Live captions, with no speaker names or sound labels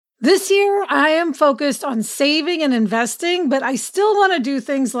This year, I am focused on saving and investing, but I still want to do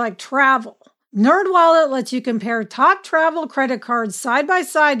things like travel. NerdWallet lets you compare top travel credit cards side by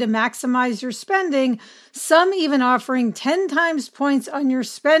side to maximize your spending, some even offering 10 times points on your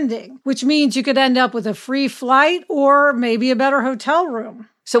spending, which means you could end up with a free flight or maybe a better hotel room.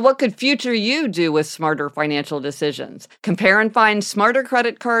 So what could future you do with smarter financial decisions? Compare and find smarter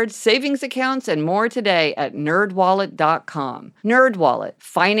credit cards, savings accounts, and more today at nerdwallet.com. NerdWallet.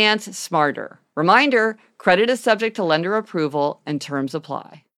 Finance smarter. Reminder, credit is subject to lender approval and terms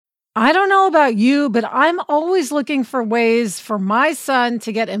apply. I don't know about you, but I'm always looking for ways for my son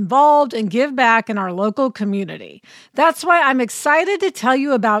to get involved and give back in our local community. That's why I'm excited to tell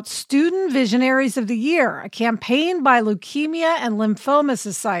you about Student Visionaries of the Year, a campaign by Leukemia and Lymphoma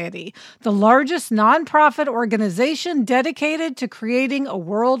Society, the largest nonprofit organization dedicated to creating a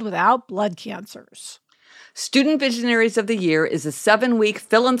world without blood cancers. Student Visionaries of the Year is a 7-week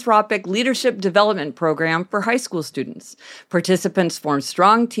philanthropic leadership development program for high school students. Participants form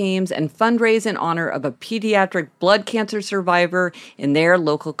strong teams and fundraise in honor of a pediatric blood cancer survivor in their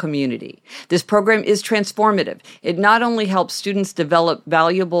local community. This program is transformative. It not only helps students develop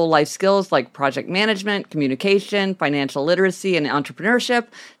valuable life skills like project management, communication, financial literacy, and entrepreneurship,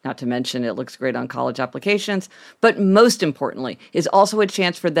 not to mention it looks great on college applications, but most importantly, is also a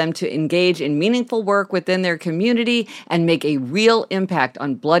chance for them to engage in meaningful work within their community and make a real impact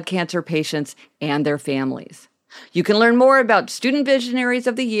on blood cancer patients and their families. You can learn more about Student Visionaries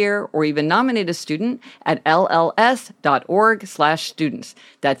of the Year or even nominate a student at lls.org/students.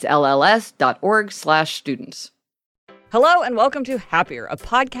 That's lls.org/students. Hello and welcome to Happier, a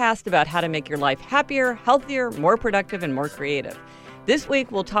podcast about how to make your life happier, healthier, more productive, and more creative. This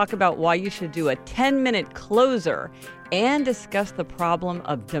week, we'll talk about why you should do a 10-minute closer and discuss the problem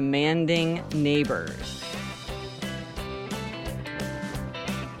of demanding neighbors.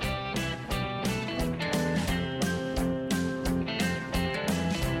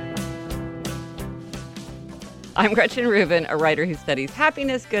 I'm Gretchen Rubin, a writer who studies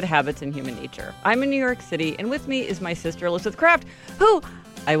happiness, good habits, and human nature. I'm in New York City, and with me is my sister, Elizabeth Kraft, who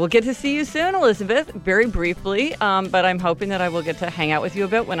I will get to see you soon, Elizabeth, very briefly, but I'm hoping that I will get to hang out with you a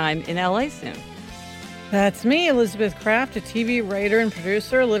bit when I'm in LA soon. That's me, Elizabeth Kraft, a TV writer and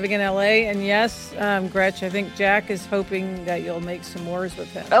producer living in LA. And yes, Gretch, I think Jack is hoping that you'll make some s'mores with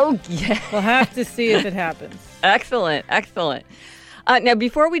him. Oh, yeah. We'll have to see if it happens. Excellent, excellent. Now,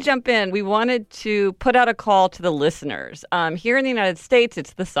 before we jump in, we wanted to put out a call to the listeners. Here in the United States,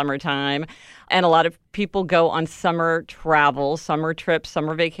 it's the summertime, and a lot of people go on summer travel, summer trips,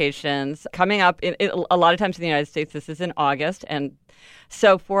 summer vacations. Coming up, a lot of times in the United States, this is in August, and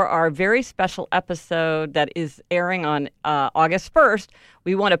so for our very special episode that is airing on August 1st,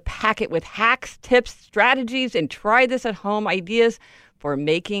 we want to pack it with hacks, tips, strategies, and try this at home ideas for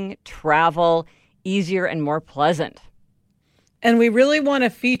making travel easier and more pleasant. And we really want to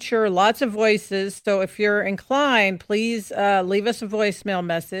feature lots of voices. So if you're inclined, please leave us a voicemail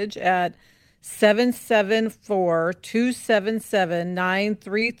message at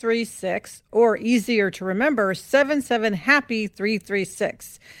 774-277-9336, or easier to remember,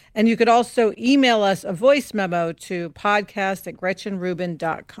 77-HAPPY-336. And you could also email us a voice memo to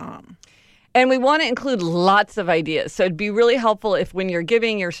podcast@GretchenRubin.com. And we want to include lots of ideas. So it'd be really helpful if when you're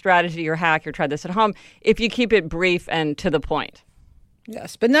giving your strategy, your hack, your try this at home, if you keep it brief and to the point.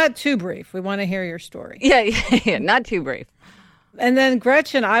 Yes, but not too brief. We want to hear your story. Yeah, not too brief. And then,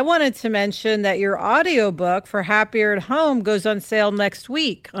 Gretchen, I wanted to mention that your audiobook for Happier at Home goes on sale next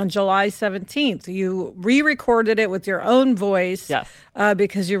week on July 17th. You re-recorded it with your own voice. Yes.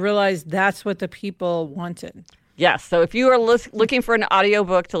 Because you realized that's what the people wanted. Yes. So if you are looking for an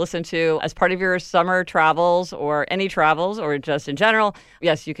audiobook to listen to as part of your summer travels or any travels or just in general,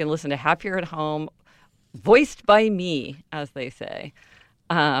 yes, you can listen to Happier at Home, voiced by me, as they say.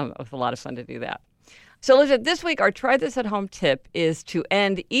 It was a lot of fun to do that. So, Elizabeth, this week, our Try This at Home tip is to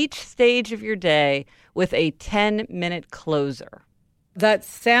end each stage of your day with a 10-minute closer. That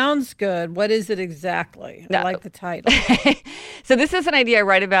sounds good. What is it exactly? I like the title. So this is an idea I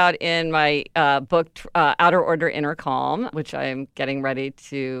write about in my book, Outer Order, Inner Calm, which I'm getting ready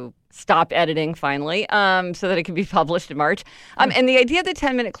to stop editing finally so that it can be published in March. And the idea of the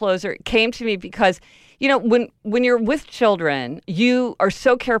 10-minute closer came to me because, you know, when you're with children, you are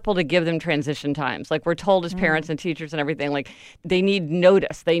so careful to give them transition times. Like we're told as parents and teachers and everything, like they need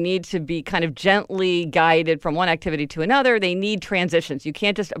notice. They need to be kind of gently guided from one activity to another. They need transitions. You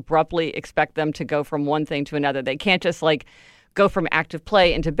can't just abruptly expect them to go from one thing to another. They can't just like go from active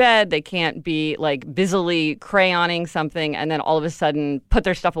play into bed. They can't be like busily crayoning something and then all of a sudden put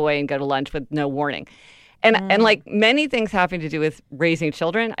their stuff away and go to lunch with no warning. And like many things having to do with raising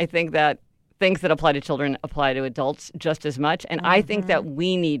children, I think that things that apply to children apply to adults just as much. And I think that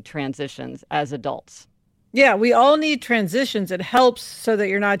we need transitions as adults. Yeah, we all need transitions. It helps so that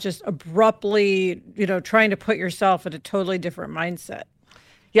you're not just abruptly, trying to put yourself in a totally different mindset.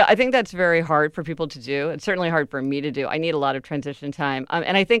 Yeah, I think that's very hard for people to do. It's certainly hard for me to do. I need a lot of transition time.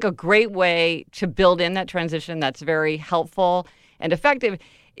 And I think a great way to build in that transition that's very helpful and effective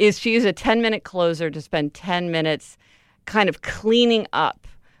is to use a 10-minute closer to spend 10 minutes kind of cleaning up,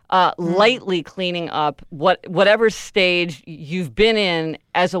 lightly cleaning up whatever stage you've been in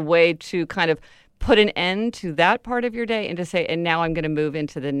as a way to kind of put an end to that part of your day and to say, and now I'm going to move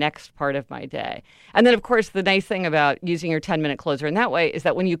into the next part of my day. And then, of course, the nice thing about using your 10-minute closer in that way is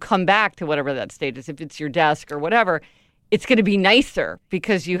that when you come back to whatever that stage is, if it's your desk or whatever, it's going to be nicer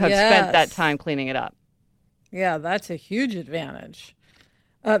because you have spent that time cleaning it up. Yeah, that's a huge advantage.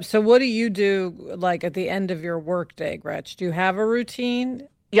 So what do you do like at the end of your workday, Gretch? Do you have a routine?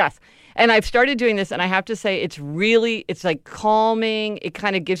 Yes. And I've started doing this, and I have to say it's like calming. It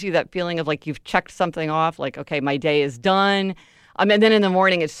kind of gives you that feeling of like you've checked something off, like, okay, my day is done. And then in the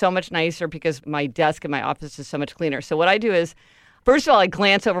morning, it's so much nicer because my desk in my office is so much cleaner. So what I do is, first of all, I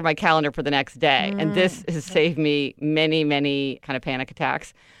glance over my calendar for the next day, and this has saved me many, many kind of panic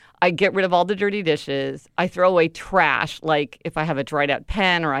attacks. I get rid of all the dirty dishes. I throw away trash, like if I have a dried out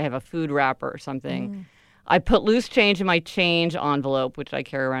pen or I have a food wrapper or something. I put loose change in my change envelope, which I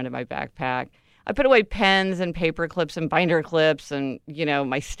carry around in my backpack. I put away pens and paper clips and binder clips and,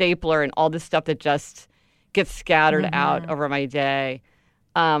 my stapler and all this stuff that just gets scattered out over my day.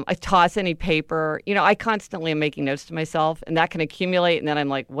 I toss any paper. I constantly am making notes to myself, and that can accumulate. And then I'm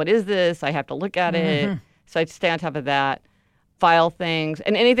like, what is this? I have to look at it. So I stay on top of that. File things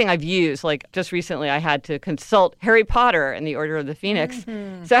and anything I've used. Like just recently I had to consult Harry Potter and the Order of the Phoenix.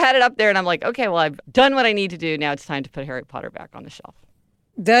 So I had it up there and I'm like, okay, well, I've done what I need to do. Now it's time to put Harry Potter back on the shelf.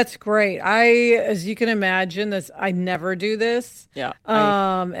 That's great. As you can imagine, I never do this. Yeah.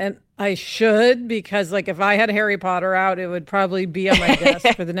 And I should, because like if I had Harry Potter out, it would probably be on my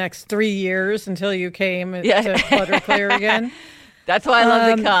desk for the next 3 years until you came to clutter clear again. That's why I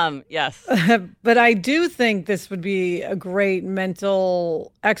love to come. Yes. But I do think this would be a great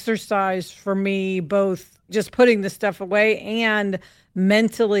mental exercise for me, both just putting the stuff away and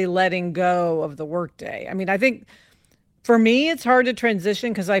mentally letting go of the workday. I mean, I think for me, it's hard to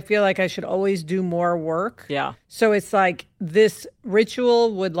transition because I feel like I should always do more work. Yeah. So it's like this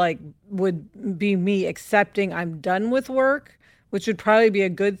ritual would be me accepting I'm done with work, which would probably be a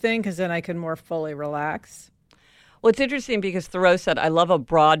good thing because then I can more fully relax. Well, it's interesting because Thoreau said, I love a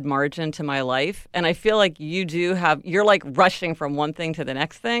broad margin to my life. And I feel like you're like rushing from one thing to the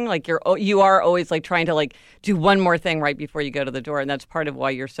next thing. Like you are always like trying to like do one more thing right before you go to the door. And that's part of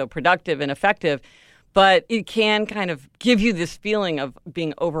why you're so productive and effective. But it can kind of give you this feeling of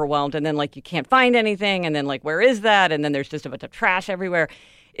being overwhelmed. And then like you can't find anything. And then like, where is that? And then there's just a bunch of trash everywhere.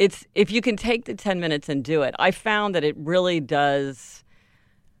 If you can take the 10 minutes and do it, I found that it really does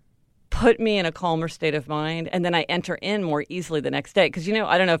put me in a calmer state of mind, and then I enter in more easily the next day. Because,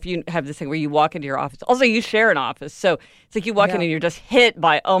 I don't know if you have this thing where you walk into your office. Also, you share an office. So it's like you walk in and you're just hit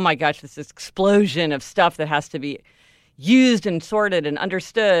by, oh my gosh, this explosion of stuff that has to be used and sorted and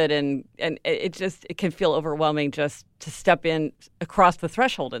understood. And it can feel overwhelming just to step in across the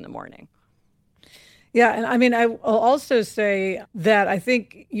threshold in the morning. Yeah. And I mean, I will also say that I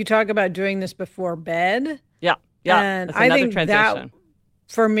think you talk about doing this before bed. Yeah. Yeah. And that's another I think transition. That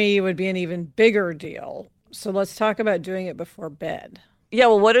for me would be an even bigger deal. So let's talk about doing it before bed. Yeah,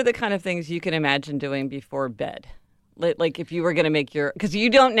 well, what are the kind of things you can imagine doing before bed? Like if you were going to make because you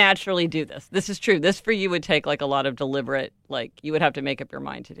don't naturally do this. This is true. This for you would take like a lot of deliberate, like you would have to make up your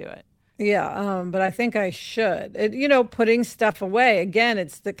mind to do it. Yeah, but I think I should. Putting stuff away, again,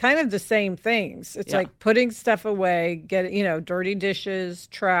 it's the kind of the same things. It's like putting stuff away, dirty dishes,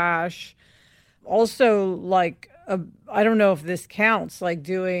 trash. Also, like, I don't know if this counts, like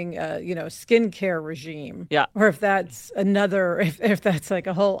doing, skincare regime. Yeah. Or if that's if that's like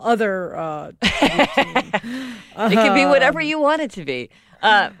a whole other routine. It can be whatever you want it to be.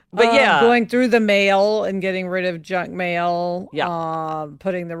 But going through the mail and getting rid of junk mail. Yeah.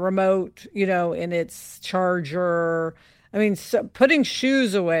 Putting the remote, in its charger. I mean, putting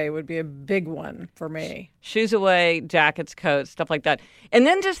shoes away would be a big one for me. Shoes away, jackets, coats, stuff like that. And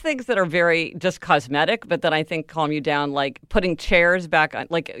then just things that are very just cosmetic, but that I think calm you down, like putting chairs back on,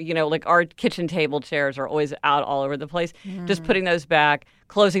 like our kitchen table chairs are always out all over the place. Just putting those back,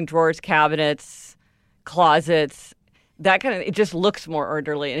 closing drawers, cabinets, closets. That kind of, it just looks more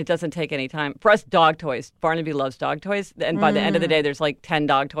orderly and it doesn't take any time. For us, dog toys. Barnaby loves dog toys. And by the end of the day, there's like 10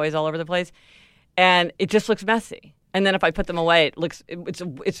 dog toys all over the place. and it just looks messy. And then if I put them away,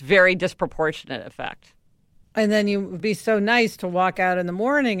 it's very disproportionate effect. And then you would be so nice to walk out in the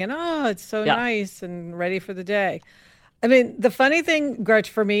morning and, it's so nice and ready for the day. I mean, the funny thing, Gretch,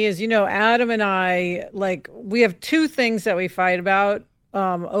 for me is, Adam and I, we have two things that we fight about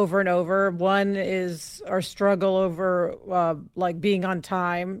over and over. One is our struggle over being on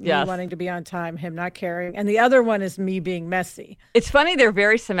time, me wanting to be on time, him not caring. And the other one is me being messy. It's funny, they're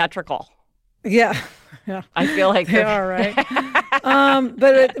very symmetrical. Yeah. I feel like they are, right?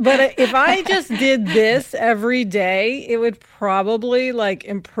 But if I just did this every day, it would probably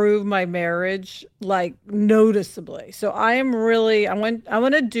improve my marriage noticeably. So I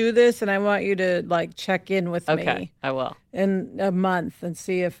want to do this, and I want you to check in with me. Okay, I will. In a month and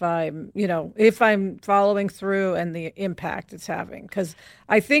see if I'm following through and the impact it's having. Because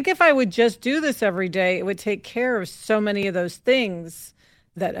I think if I would just do this every day, it would take care of so many of those things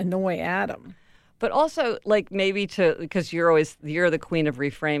that annoy Adam. But also, maybe because you're the queen of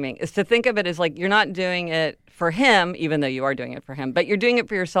reframing, is to think of it as you're not doing it for him, even though you are doing it for him, but you're doing it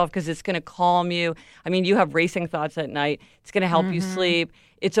for yourself because it's going to calm you. I mean, you have racing thoughts at night. It's going to help you sleep.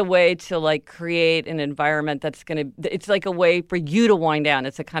 It's a way to create an environment it's like a way for you to wind down.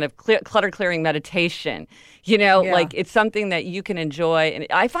 It's a kind of clutter clearing meditation, it's something that you can enjoy. And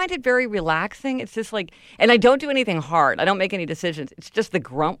I find it very relaxing. It's just and I don't do anything hard. I don't make any decisions. It's just the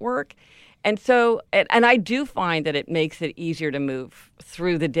grunt work. And so, and I do find that it makes it easier to move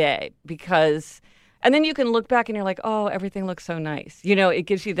through the day and then you can look back and you're like, oh, everything looks so nice. It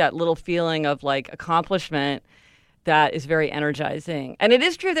gives you that little feeling of accomplishment that is very energizing. And it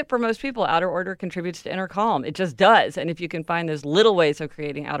is true that for most people, outer order contributes to inner calm. It just does. And if you can find those little ways of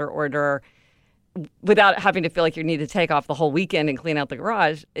creating outer order without having to feel like you need to take off the whole weekend and clean out the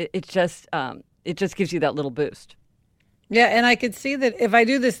garage, it just gives you that little boost. Yeah, and I could see that if I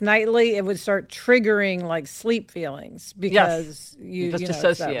do this nightly, it would start triggering sleep feelings because you just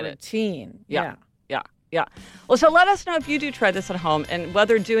associate it. Routine. Yeah. Well, so let us know if you do try this at home and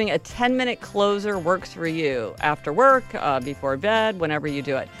whether doing a 10-minute closer works for you after work, before bed, whenever you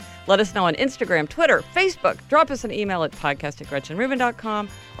do it. Let us know on Instagram, Twitter, Facebook. Drop us an email at podcast@GretchenRubin.com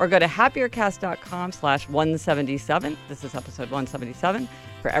or go to happiercast.com/177. This is episode 177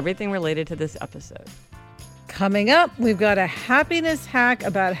 for everything related to this episode. Coming up, we've got a happiness hack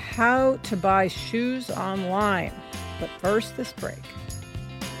about how to buy shoes online. But first, this break.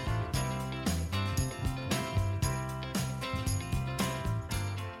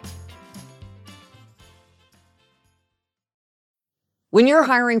 When you're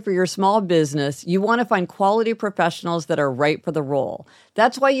hiring for your small business, you want to find quality professionals that are right for the role.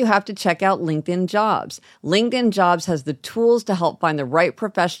 That's why you have to check out LinkedIn Jobs. LinkedIn Jobs has the tools to help find the right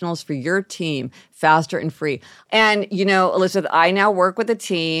professionals for your team faster and free. And, Elizabeth, I now work with a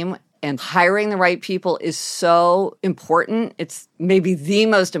team, and hiring the right people is so important. It's maybe the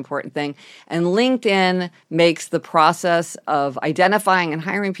most important thing. And LinkedIn makes the process of identifying and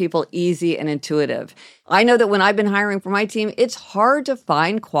hiring people easy and intuitive. I know that when I've been hiring for my team, it's hard to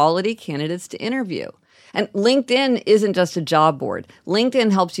find quality candidates to interview. And LinkedIn isn't just a job board.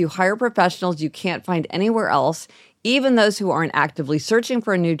 LinkedIn helps you hire professionals you can't find anywhere else, even those who aren't actively searching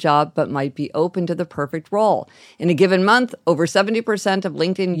for a new job but might be open to the perfect role. In a given month, over 70% of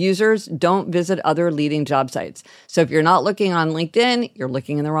LinkedIn users don't visit other leading job sites. So if you're not looking on LinkedIn, you're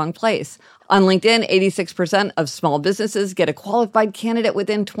looking in the wrong place. On LinkedIn, 86% of small businesses get a qualified candidate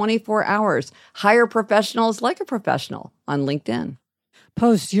within 24 hours. Hire professionals like a professional on LinkedIn.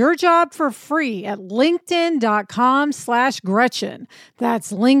 Post your job for free at linkedin.com/Gretchen.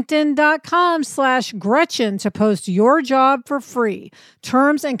 That's linkedin.com/Gretchen to post your job for free.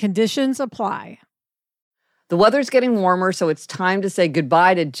 Terms and conditions apply. The weather's getting warmer, so it's time to say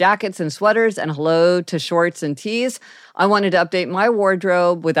goodbye to jackets and sweaters and hello to shorts and tees. I wanted to update my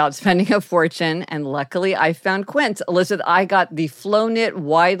wardrobe without spending a fortune, and luckily I found Quince. Elizabeth, I got the Flow Knit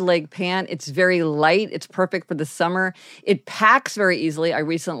wide leg pant. It's very light. It's perfect for the summer. It packs very easily. I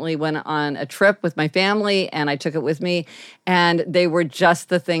recently went on a trip with my family, and I took it with me, and they were just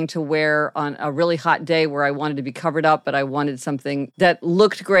the thing to wear on a really hot day where I wanted to be covered up, but I wanted something that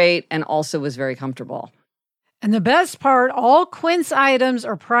looked great and also was very comfortable. And the best part, all Quince items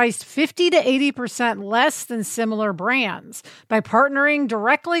are priced 50 to 80% less than similar brands. By partnering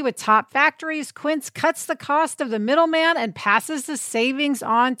directly with top factories, Quince cuts the cost of the middleman and passes the savings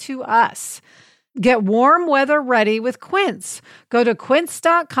on to us. Get warm weather ready with Quince. Go to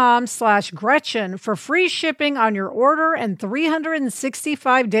quince.com/Gretchen for free shipping on your order and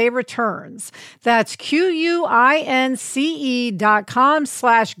 365-day returns. That's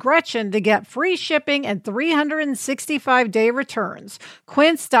QUINCE.com/Gretchen to get free shipping and 365-day returns.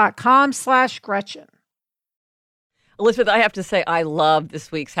 Quince.com/Gretchen. Elizabeth, I have to say, I love this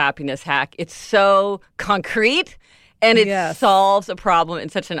week's happiness hack. It's so concrete. And it solves a problem in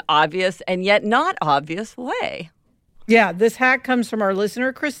such an obvious and yet not obvious way. Yeah, this hack comes from our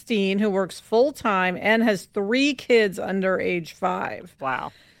listener, Christine, who works full-time and has 3 kids under age 5.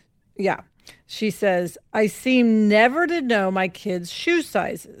 Wow. Yeah. She says, I seem never to know my kids' shoe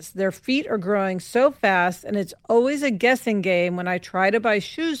sizes. Their feet are growing so fast, and it's always a guessing game when I try to buy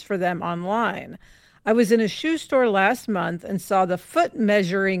shoes for them online. I was in a shoe store last month and saw the foot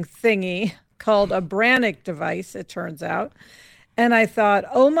measuring thingy called a Brannick device, it turns out. And I thought,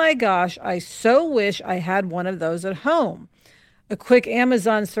 oh my gosh, I so wish I had one of those at home. A quick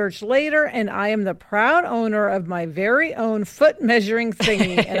Amazon search later, and I am the proud owner of my very own foot measuring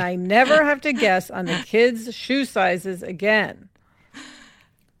thingy, and I never have to guess on the kids' shoe sizes again.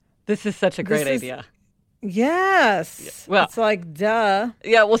 This is such a great idea. Yes. Well, it's like, duh.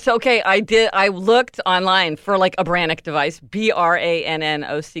 Yeah, well, so, okay, I looked online for like a Brannick device,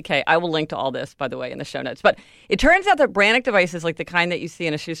 Brannock. I will link to all this, by the way, in the show notes. But it turns out that Brannick devices, like the kind that you see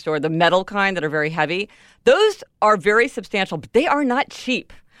in a shoe store, the metal kind that are very heavy, those are very substantial, but they are not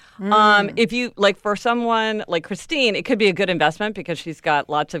cheap. If you, like for someone like Christine, it could be a good investment because she's got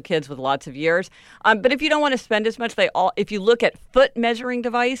lots of kids with lots of years. But if you don't want to spend as much, if you look at foot measuring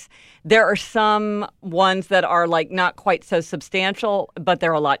device, there are some ones that are like not quite so substantial, but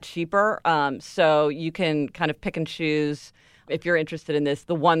they're a lot cheaper. So you can kind of pick and choose, if you're interested in this,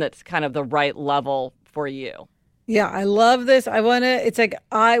 the one that's kind of the right level for you. Yeah, I love this. It's like,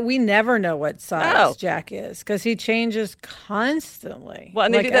 we never know what size Jack is because he changes constantly. Well,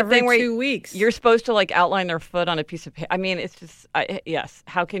 and they like do that every thing where 2 weeks. You're supposed to like outline their foot on a piece of paper. I mean, it's just, yes.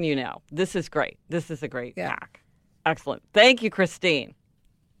 How can you know? This is great. This is a great hack. Excellent. Thank you, Christine.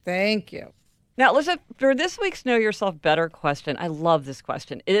 Thank you. Now, Elizabeth, for this week's Know Yourself Better question, I love this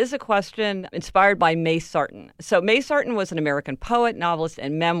question. It is a question inspired by May Sarton. So May Sarton was an American poet, novelist,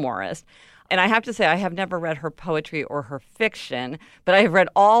 and memoirist. And I have to say, I have never read her poetry or her fiction, but I have read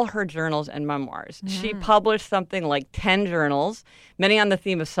all her journals and memoirs. She published something like 10 journals, many on the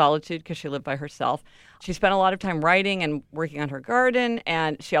theme of solitude because she lived by herself. She spent a lot of time writing and working on her garden,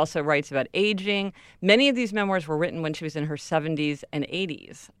 and she also writes about aging. Many of these memoirs were written when she was in her 70s and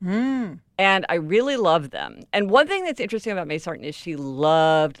 80s. And I really love them. And one thing that's interesting about May Sarton is she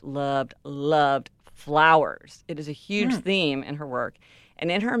loved flowers. It is a huge theme in her work. And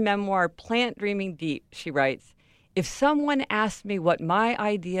in her memoir, Plant Dreaming Deep, she writes, if someone asked me what my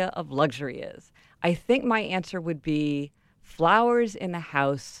idea of luxury is, I think my answer would be flowers in the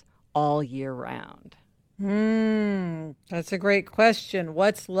house all year round. That's a great question.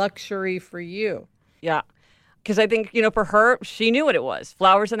 What's luxury for you? Yeah, because I think, for her, she knew what it was.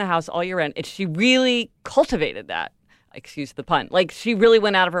 Flowers in the house all year round. And she really cultivated that. Excuse the pun. Like, she really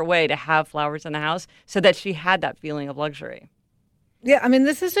went out of her way to have flowers in the house so that she had that feeling of luxury. Yeah, I mean,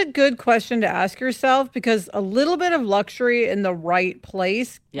 this is a good question to ask yourself because a little bit of luxury in the right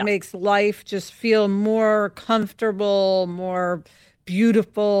place makes life just feel more comfortable, more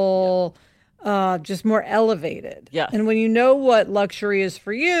beautiful, just more elevated. Yes. And when you know what luxury is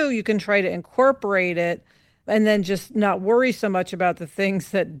for you, you can try to incorporate it and then just not worry so much about the things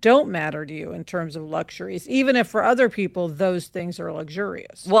that don't matter to you in terms of luxuries, even if for other people, those things are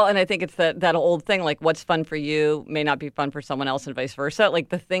luxurious. Well, and I think it's that old thing, like what's fun for you may not be fun for someone else and vice versa. Like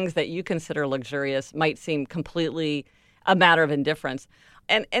the things that you consider luxurious might seem completely a matter of indifference.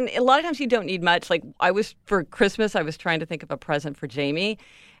 And a lot of times you don't need much. Like for Christmas, I was trying to think of a present for Jamie.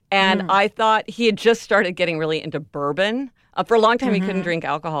 And I thought he had just started getting really into bourbon. For a long time, he couldn't drink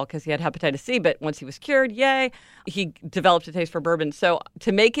alcohol because he had hepatitis C. But once he was cured, yay, he developed a taste for bourbon. So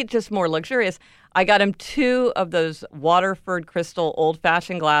to make it just more luxurious, I got him 2 of those Waterford Crystal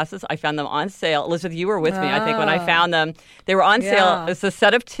old-fashioned glasses. I found them on sale. Elizabeth, you were with me, I think, when I found them. They were on sale. It's a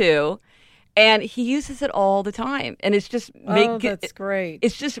set of 2. And he uses it all the time. And it's just... that's great.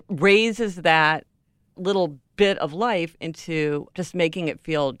 It just raises that little bit of life into just making it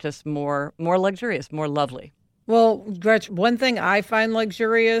feel just more luxurious, more lovely. Well, Gretch, one thing I find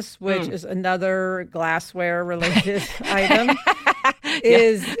luxurious, which is another glassware-related item,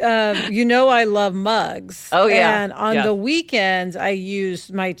 is, I love mugs. Oh, yeah. And on the weekends, I use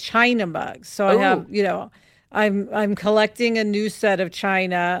my china mugs. So I have, I'm collecting a new set of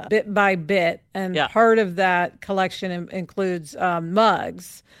china bit by bit. And part of that collection includes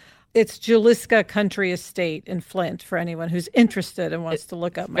mugs. It's Juliska Country Estate in Flint for anyone who's interested and wants to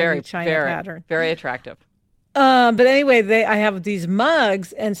look up my new China pattern. Very attractive. But anyway, I have these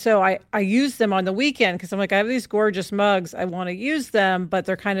mugs, and so I use them on the weekend because I'm like, I have these gorgeous mugs. I want to use them, but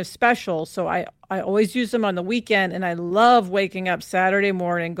they're kind of special. So I always use them on the weekend, and I love waking up Saturday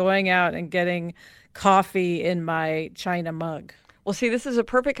morning, going out and getting coffee in my China mug. Well, see, this is a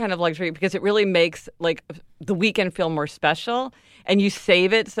perfect kind of luxury because it really makes like the weekend feel more special, and you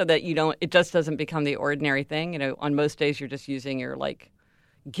save it so that it just doesn't become the ordinary thing. You know, on most days you're just using your like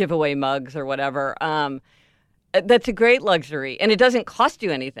giveaway mugs or whatever. That's a great luxury, and it doesn't cost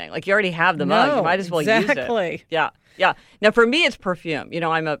you anything. Like, you already have the mug. You might as well use it. Exactly. Yeah. Now, for me, it's perfume. You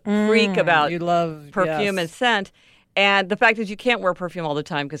know, I'm a freak about perfume and scent. And the fact is you can't wear perfume all the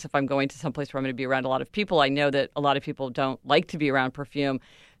time because if I'm going to someplace where I'm going to be around a lot of people, I know that a lot of people don't like to be around perfume.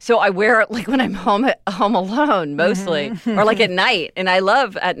 So I wear it like when I'm home alone mostly, or like at night. And I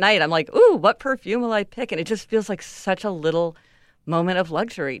love at night, I'm like, ooh, what perfume will I pick? And it just feels like such a little moment of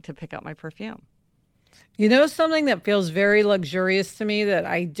luxury to pick out my perfume. You know, something that feels very luxurious to me that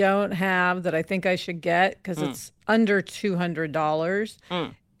I don't have that I think I should get because it's under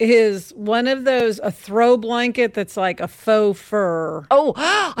 $200 is one of those, a throw blanket that's like a faux fur. Oh,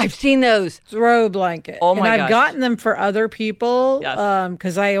 I've seen those. Throw blanket. Oh my gosh. And I've gotten them for other people Yes.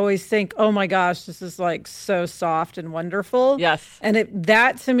 because I always think, oh my gosh, this is like so soft and wonderful. Yes. And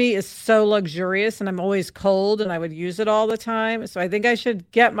that to me is so luxurious, and I'm always cold and I would use it all the time. So I think I should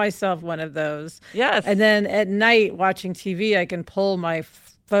get myself one of those. Yes. And then at night watching TV, I can pull my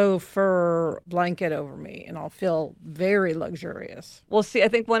faux fur blanket over me and I'll feel very luxurious. Well, see, I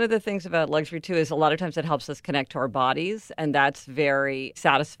think one of the things about luxury, too, is a lot of times it helps us connect to our bodies, and that's very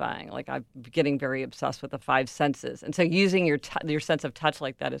satisfying. Like, I'm getting very obsessed with the five senses. And so using your sense of touch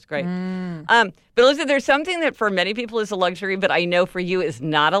like that is great. But listen, there's something that for many people is a luxury, but I know for you is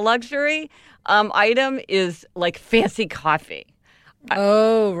not a luxury item is like fancy coffee.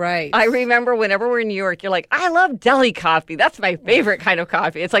 Oh, right. I remember whenever we're in New York, you're like, I love deli coffee. That's my favorite kind of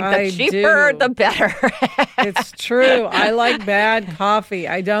coffee. It's like the cheaper, the better. It's true. I like bad coffee.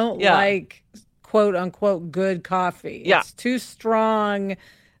 I don't like quote unquote good coffee. It's too strong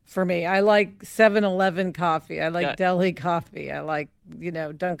for me. I like 7-Eleven coffee. I like deli coffee. I like,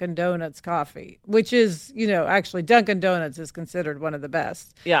 Dunkin' Donuts coffee, which is, actually Dunkin' Donuts is considered one of the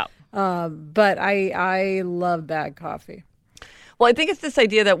best. Yeah. But I love bad coffee. Well, I think it's this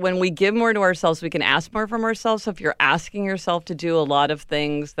idea that when we give more to ourselves, we can ask more from ourselves. So if you're asking yourself to do a lot of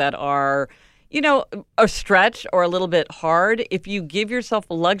things that are, a stretch or a little bit hard, if you give yourself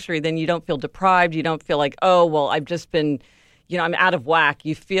a luxury, then you don't feel deprived. You don't feel like, oh, well, I've just been, I'm out of whack.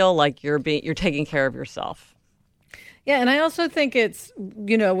 You feel like you're taking care of yourself. Yeah, and I also think it's,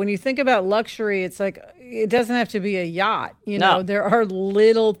 when you think about luxury, it's like it doesn't have to be a yacht. No. There are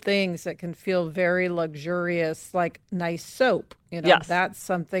little things that can feel very luxurious, like nice soap. Yes. That's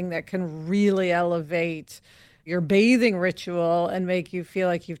something that can really elevate your bathing ritual and make you feel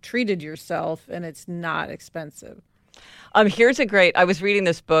like you've treated yourself, and it's not expensive. I was reading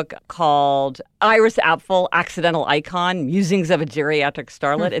this book called Iris Apfel, Accidental Icon, Musings of a Geriatric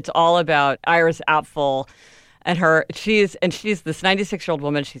Starlet. It's all about Iris Apfel. And she's this 96-year-old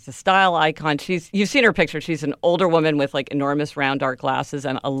woman. She's a style icon. You've seen her picture. She's an older woman with like enormous round dark glasses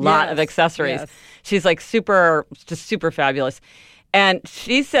and a lot of accessories. Yes. She's like super fabulous. And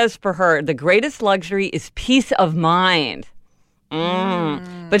she says for her, the greatest luxury is peace of mind.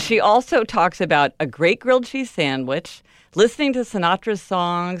 But she also talks about a great grilled cheese sandwich, listening to Sinatra's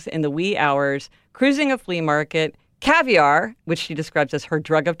songs in the wee hours, cruising a flea market, caviar, which she describes as her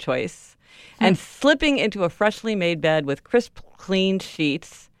drug of choice, and slipping into a freshly made bed with crisp, clean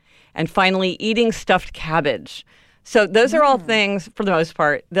sheets, and finally eating stuffed cabbage. So those are all things, for the most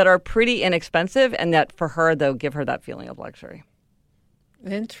part, that are pretty inexpensive and that for her, though, give her that feeling of luxury.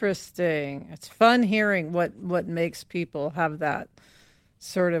 Interesting. It's fun hearing what makes people have that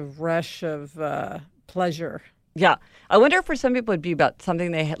sort of rush of pleasure. Yeah. I wonder if for some people it'd be about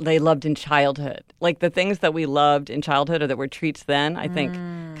something they loved in childhood. Like the things that we loved in childhood or that were treats then, I think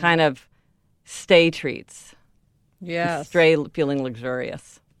kind of stay treats. Yes. Stay feeling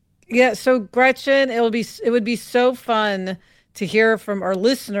luxurious. Yeah. So Gretchen, it would be so fun to hear from our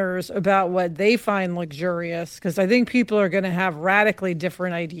listeners about what they find luxurious, because I think people are going to have radically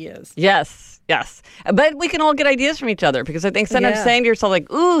different ideas. Yes. But we can all get ideas from each other, because I think sometimes saying to yourself like,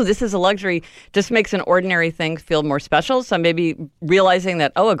 ooh, this is a luxury just makes an ordinary thing feel more special. So maybe realizing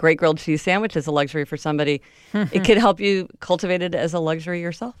that, a great grilled cheese sandwich is a luxury for somebody, it could help you cultivate it as a luxury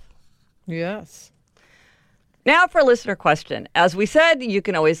yourself. Yes. Now for a listener question. As we said, you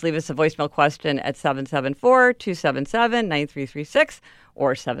can always leave us a voicemail question at 774-277-9336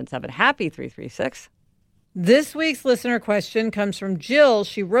 or 77-HAPPY-336. This week's listener question comes from Jill.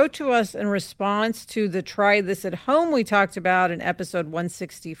 She wrote to us in response to the Try This at Home we talked about in episode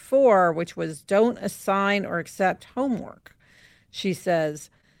 164, which was Don't Assign or Accept Homework. She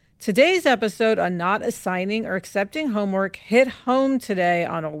says, today's episode on not assigning or accepting homework hit home today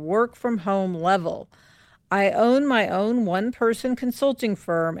on a work from home level. I own my own one-person consulting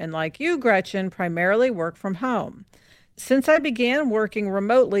firm and, like you, Gretchen, primarily work from home. Since I began working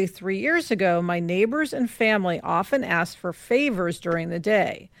remotely 3 years ago, my neighbors and family often ask for favors during the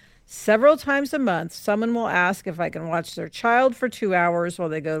day. Several times a month, someone will ask if I can watch their child for 2 hours while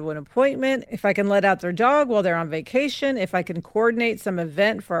they go to an appointment, if I can let out their dog while they're on vacation, if I can coordinate some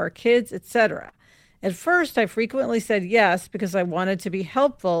event for our kids, etc. At first, I frequently said yes because I wanted to be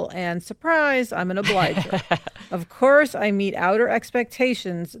helpful, and surprise, I'm an obliger. Of course, I meet outer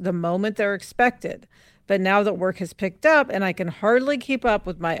expectations the moment they're expected. But now that work has picked up and I can hardly keep up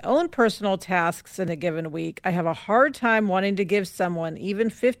with my own personal tasks in a given week, I have a hard time wanting to give someone even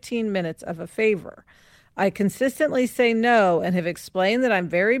 15 minutes of a favor. I consistently say no and have explained that I'm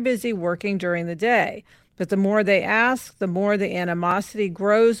very busy working during the day. But the more they ask, the more the animosity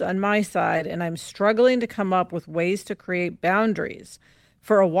grows on my side, and I'm struggling to come up with ways to create boundaries.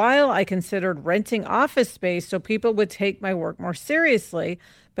 For a while, I considered renting office space so people would take my work more seriously,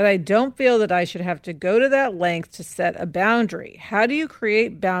 but I don't feel that I should have to go to that length to set a boundary. How do you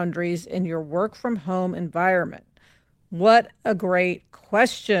create boundaries in your work from home environment? What a great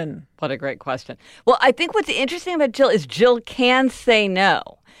question. What a great question. Well, I think what's interesting about Jill is Jill can say no.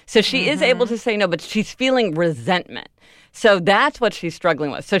 So she is able to say no, but she's feeling resentment. So that's what she's struggling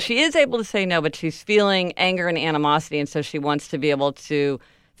with. So she is able to say no, but she's feeling anger and animosity. And so she wants to be able to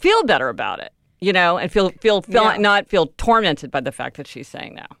feel better about it, you know, and not feel tormented by the fact that she's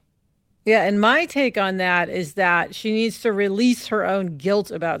saying no. Yeah, and my take on that is that she needs to release her own guilt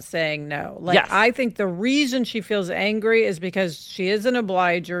about saying no. Yes. I think the reason she feels angry is because she is an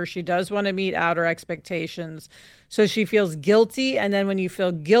obliger. She does want to meet outer expectations. So she feels guilty. And then when you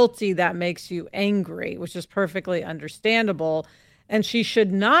feel guilty, that makes you angry, which is perfectly understandable. And she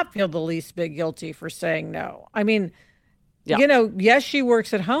should not feel the least bit guilty for saying no. I mean, you know, yes, she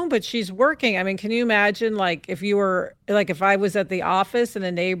works at home, but she's working. I mean, can you imagine, if I was at the office and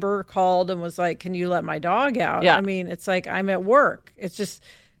a neighbor called and was like, can you let my dog out? Yeah. I mean, it's like, I'm at work. It's just,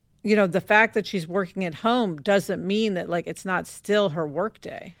 you know, the fact that she's working at home doesn't mean that, it's not still her work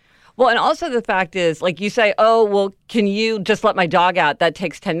day. Well, and also the fact is, you say, oh, well, can you just let my dog out? That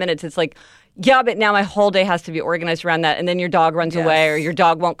takes 10 minutes. It's like, yeah, but now my whole day has to be organized around that. And then your dog runs away, or your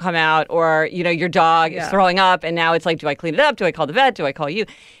dog won't come out, or, you know, your dog is throwing up. And now it's like, do I clean it up? Do I call the vet? Do I call you?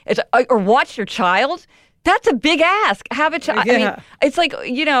 Or watch your child? That's a big ask. Have a child. Yeah. I mean, it's like,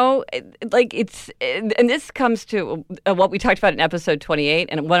 you know, and this comes to what we talked about in episode 28.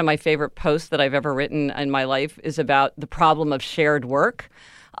 And one of my favorite posts that I've ever written in my life is about the problem of shared work.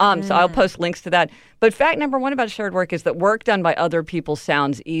 So I'll post links to that. But fact number one about shared work is that work done by other people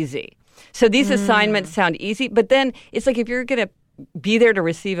sounds easy. So these assignments sound easy, but then it's like if you're going to be there to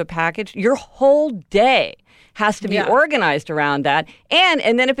receive a package, your whole day has to be organized around that.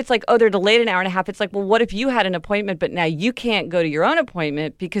 And then if it's like, oh, they're delayed an hour and a half, it's like, well, what if you had an appointment, but now you can't go to your own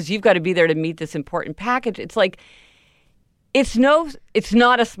appointment because you've got to be there to meet this important package? It's like, it's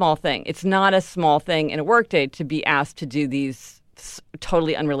not a small thing. It's not a small thing in a workday to be asked to do these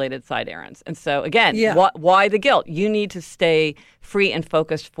totally unrelated side errands. And so again, why the guilt? You need to stay free and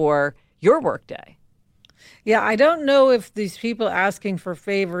focused for your workday. Yeah, I don't know if these people asking for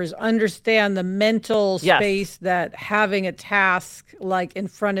favors understand the mental space that having a task in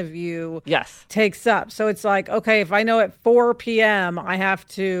front of you takes up. So it's like, okay, if I know at 4 p.m. I have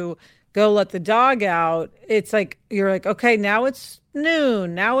to go let the dog out, it's like, you're like, okay, now it's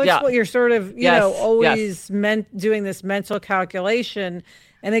noon. Now it's what you're sort of, always doing this mental calculation.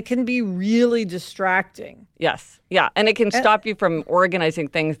 And it can be really distracting. Yes. Yeah. And it can stop you from organizing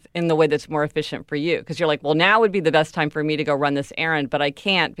things in the way that's more efficient for you. Because you're like, well, now would be the best time for me to go run this errand, but I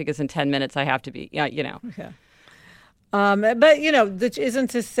can't because in 10 minutes I have to be, you know. Yeah. But, that isn't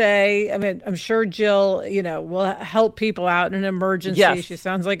to say, I mean, I'm sure Jill, will help people out in an emergency. Yes. She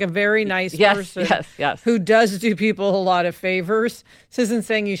sounds like a very nice person yes. who does do people a lot of favors. This isn't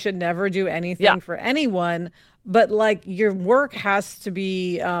saying you should never do anything for anyone. But like your work has to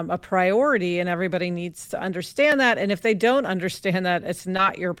be a priority, and everybody needs to understand that. And if they don't understand that, it's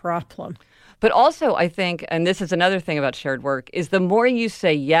not your problem. But also, I think, and this is another thing about shared work, is the more you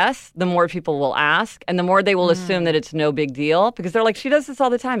say yes, the more people will ask, and the more they will assume that it's no big deal, because they're like, she does this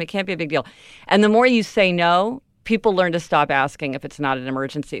all the time. It can't be a big deal. And the more you say no, people learn to stop asking if it's not an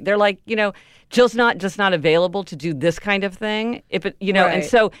emergency. They're like, Jill's just not available to do this kind of thing. If it, Right. And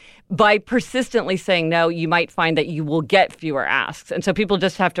so by persistently saying no, you might find that you will get fewer asks. And so people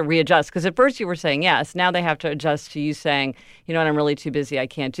just have to readjust, because at first you were saying yes. Now they have to adjust to you saying, I'm really too busy. I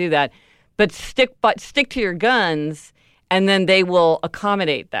can't do that. But stick to your guns, and then they will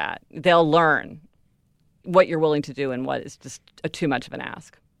accommodate that. They'll learn what you're willing to do and what is just too much of an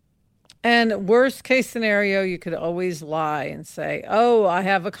ask. And worst case scenario, you could always lie and say, oh, I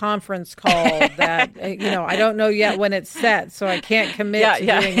have a conference call that, I don't know yet when it's set, so I can't commit to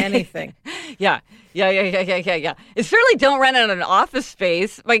doing anything. Yeah. It certainly don't rent out an office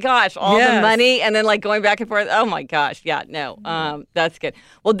space. My gosh, all the money and then like going back and forth. Oh my gosh. Yeah, no, that's good.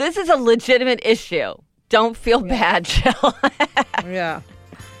 Well, this is a legitimate issue. Don't feel bad, Jill.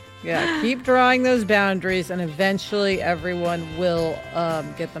 Yeah, keep drawing those boundaries, and eventually everyone will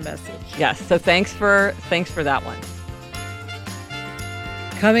get the message. Yes, so thanks for that one.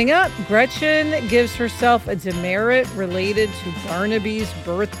 Coming up, Gretchen gives herself a demerit related to Barnaby's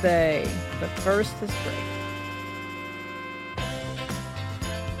birthday. But first, this break.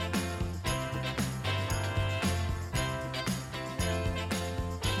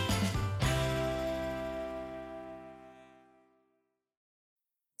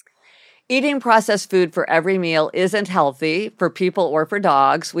 Eating processed food for every meal isn't healthy for people or for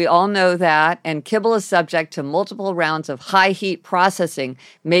dogs. We all know that, and kibble is subject to multiple rounds of high heat processing,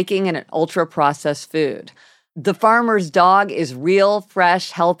 making it an ultra-processed food. The Farmer's Dog is real,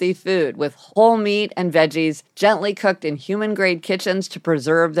 fresh, healthy food with whole meat and veggies gently cooked in human-grade kitchens to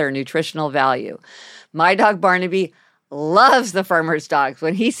preserve their nutritional value. My dog Barnaby loves the Farmer's Dogs.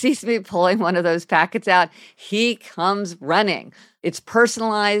 When he sees me pulling one of those packets out, he comes running. It's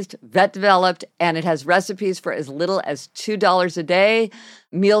personalized, vet-developed, and it has recipes for as little as $2 a day.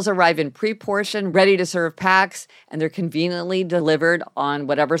 Meals arrive in pre-portioned, ready-to-serve packs, and they're conveniently delivered on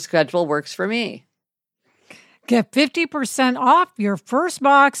whatever schedule works for me. Get 50% off your first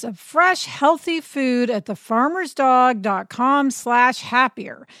box of fresh, healthy food at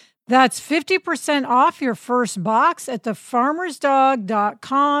thefarmersdog.com/happier. That's 50% off your first box at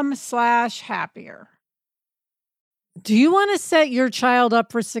thefarmersdog.com/happier. Do you want to set your child up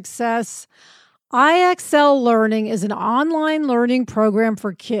for success? IXL Learning is an online learning program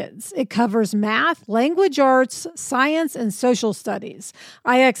for kids. It covers math, language arts, science, and social studies.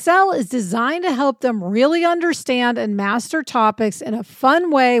 IXL is designed to help them really understand and master topics in a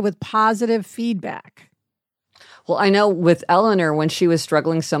fun way with positive feedback. Well, I know with Eleanor, when she was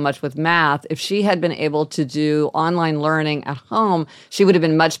struggling so much with math, if she had been able to do online learning at home, she would have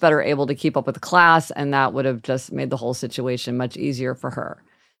been much better able to keep up with the class, and that would have just made the whole situation much easier for her.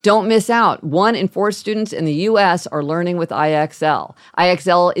 Don't miss out. 1 in 4 students in the U.S. are learning with IXL.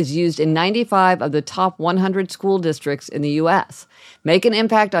 IXL is used in 95 of the top 100 school districts in the U.S. Make an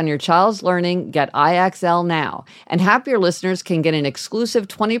impact on your child's learning. Get IXL now. And Happier listeners can get an exclusive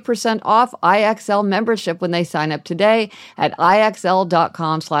 20% off IXL membership when they sign up today at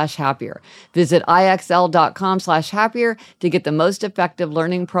IXL.com/happier. Visit IXL.com/happier to get the most effective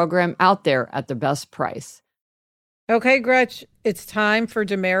learning program out there at the best price. Okay, Gretch, it's time for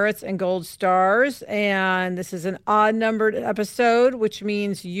demerits and gold stars, and this is an odd-numbered episode, which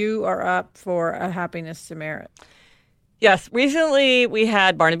means you are up for a happiness demerit. Yes, recently we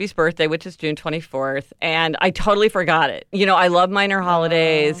had Barnaby's birthday, which is June 24th, and I totally forgot it. I love minor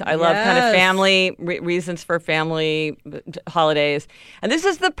holidays. I love kind of family reasons for family holidays. And this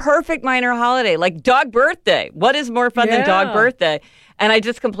is the perfect minor holiday, like dog birthday. What is more fun than dog birthday? And I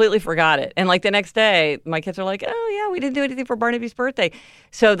just completely forgot it. And like the next day, my kids are like, oh, yeah, we didn't do anything for Barnaby's birthday.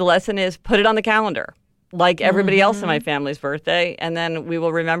 So the lesson is put it on the calendar, like everybody else in my family's birthday, and then we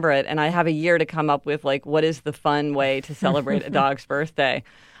will remember it. And I have a year to come up with, like, what is the fun way to celebrate a dog's birthday.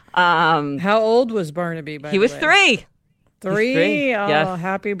 How old was Barnaby, by the way? He was 3. 3? Oh, yes.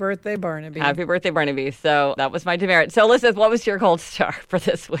 Happy birthday, Barnaby. Happy birthday, Barnaby. So that was my demerit. So, Elizabeth, what was your gold star for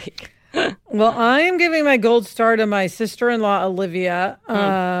this week? Well, I am giving my gold star to my sister-in-law, Olivia.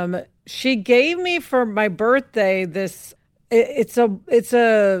 She gave me for my birthday this, it's a,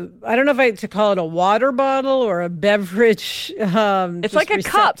 I don't know if I to call it a water bottle or a beverage. It's like a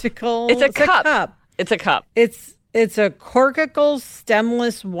cup. It's a cup. cup. It's a cup. It's It's a corkical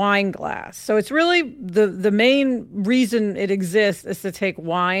stemless wine glass. So it's really the main reason it exists is to take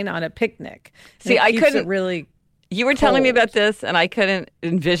wine on a picnic. See, I couldn't it really. You were telling me about this, and I couldn't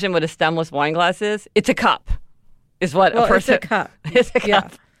envision what a stemless wine glass is. It's a cup, is what a person. It's a cup. It's a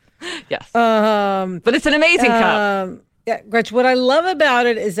cup. Yeah. Yes. But it's an amazing cup. Yeah, Gretchen, what I love about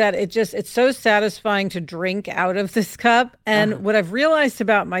it is that it's so satisfying to drink out of this cup. And what I've realized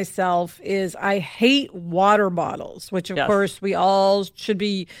about myself is I hate water bottles, which of course we all should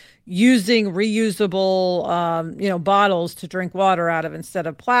be using reusable, bottles to drink water out of instead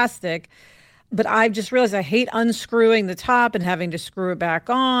of plastic. But I've just realized I hate unscrewing the top and having to screw it back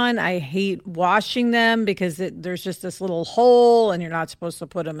on. I hate washing them because there's just this little hole and you're not supposed to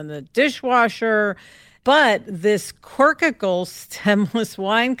put them in the dishwasher. But this corkical stemless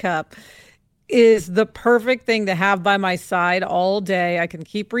wine cup is the perfect thing to have by my side all day. I can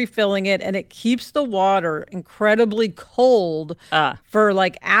keep refilling it, and it keeps the water incredibly cold for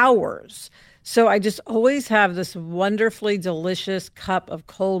like hours. So I just always have this wonderfully delicious cup of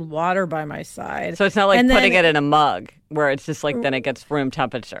cold water by my side. So it's not like putting it in a mug where it's just like then it gets room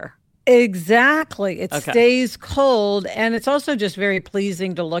temperature. Exactly. It stays cold, and it's also just very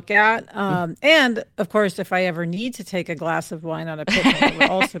pleasing to look at. And, of course, if I ever need to take a glass of wine on a picnic, it would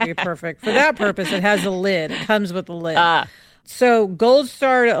also be perfect. For that purpose, it has a lid. It comes with a lid. So gold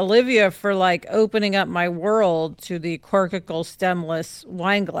star to Olivia for like opening up my world to the corkical stemless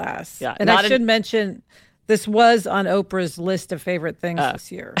wine glass. Yeah, and I should mention this was on Oprah's list of favorite things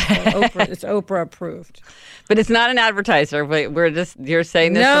this year. So it's Oprah approved. But it's not an advertiser. You're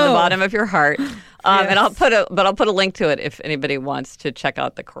saying this from the bottom of your heart. Yes. And I'll put a link to it if anybody wants to check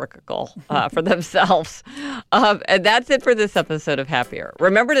out the corkical for themselves. And that's it for this episode of Happier.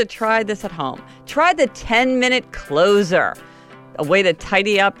 Remember to try this at home. Try the 10-minute closer, a way to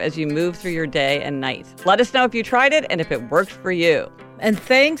tidy up as you move through your day and night. Let us know if you tried it and if it worked for you. And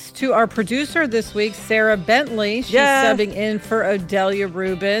thanks to our producer this week, Sarah Bentley. She's subbing in for Odelia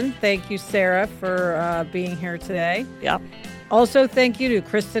Rubin. Thank you, Sarah, for being here today. Yep. Also, thank you to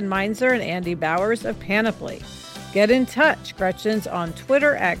Kristen Meinzer and Andy Bowers of Panoply. Get in touch. Gretchen's on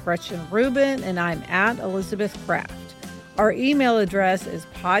Twitter at Gretchen Rubin, and I'm at Elizabeth Kraft. Our email address is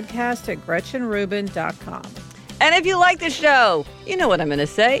podcast@GretchenRubin.com. And if you like the show, you know what I'm going to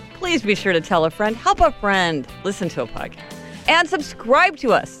say. Please be sure to tell a friend, help a friend, listen to a podcast. And subscribe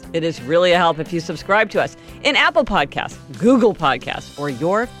to us. It is really a help if you subscribe to us in Apple Podcasts, Google Podcasts, or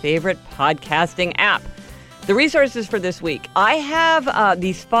your favorite podcasting app. The resources for this week. I have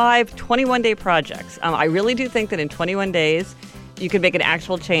these 5 21-day projects. I really do think that in 21 days, you can make an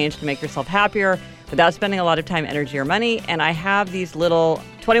actual change to make yourself happier without spending a lot of time, energy, or money. And I have these little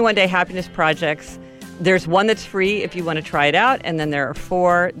 21-day happiness projects. There's one that's free if you want to try it out. And then there are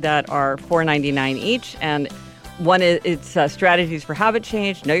 4 that are $4.99 each. And one is strategies for habit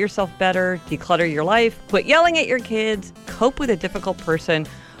change, know yourself better, declutter your life, quit yelling at your kids, cope with a difficult person,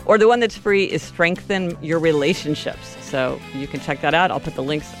 or the one that's free is strengthen your relationships. So you can check that out. I'll put the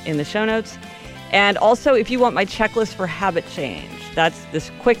links in the show notes. And also, if you want my checklist for habit change, that's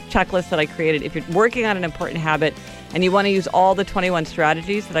this quick checklist that I created. If you're working on an important habit and you want to use all the 21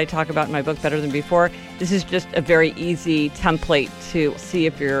 strategies that I talk about in my book, Better Than Before, this is just a very easy template to see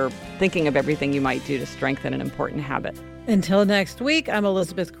if you're thinking of everything you might do to strengthen an important habit. Until next week, I'm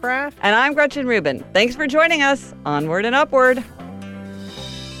Elizabeth Kraft. And I'm Gretchen Rubin. Thanks for joining us. Onward and upward.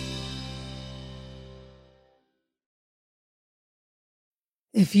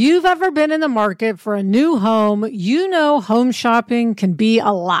 If you've ever been in the market for a new home, you know home shopping can be a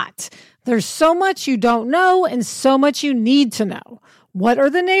lot. There's so much you don't know and so much you need to know. What are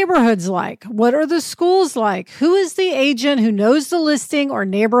the neighborhoods like? What are the schools like? Who is the agent who knows the listing or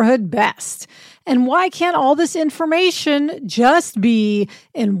neighborhood best? And why can't all this information just be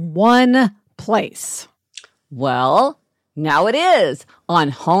in one place? Well, now it is on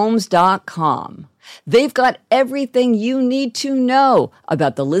Homes.com. They've got everything you need to know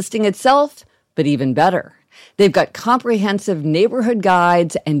about the listing itself, but even better. They've got comprehensive neighborhood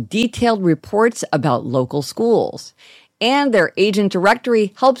guides and detailed reports about local schools. And their agent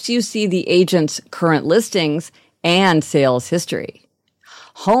directory helps you see the agent's current listings and sales history.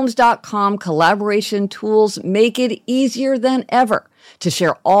 Homes.com collaboration tools make it easier than ever to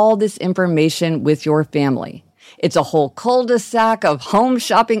share all this information with your family. It's a whole cul-de-sac of home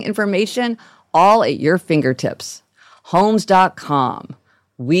shopping information all at your fingertips. Homes.com.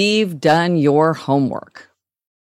 We've done your homework.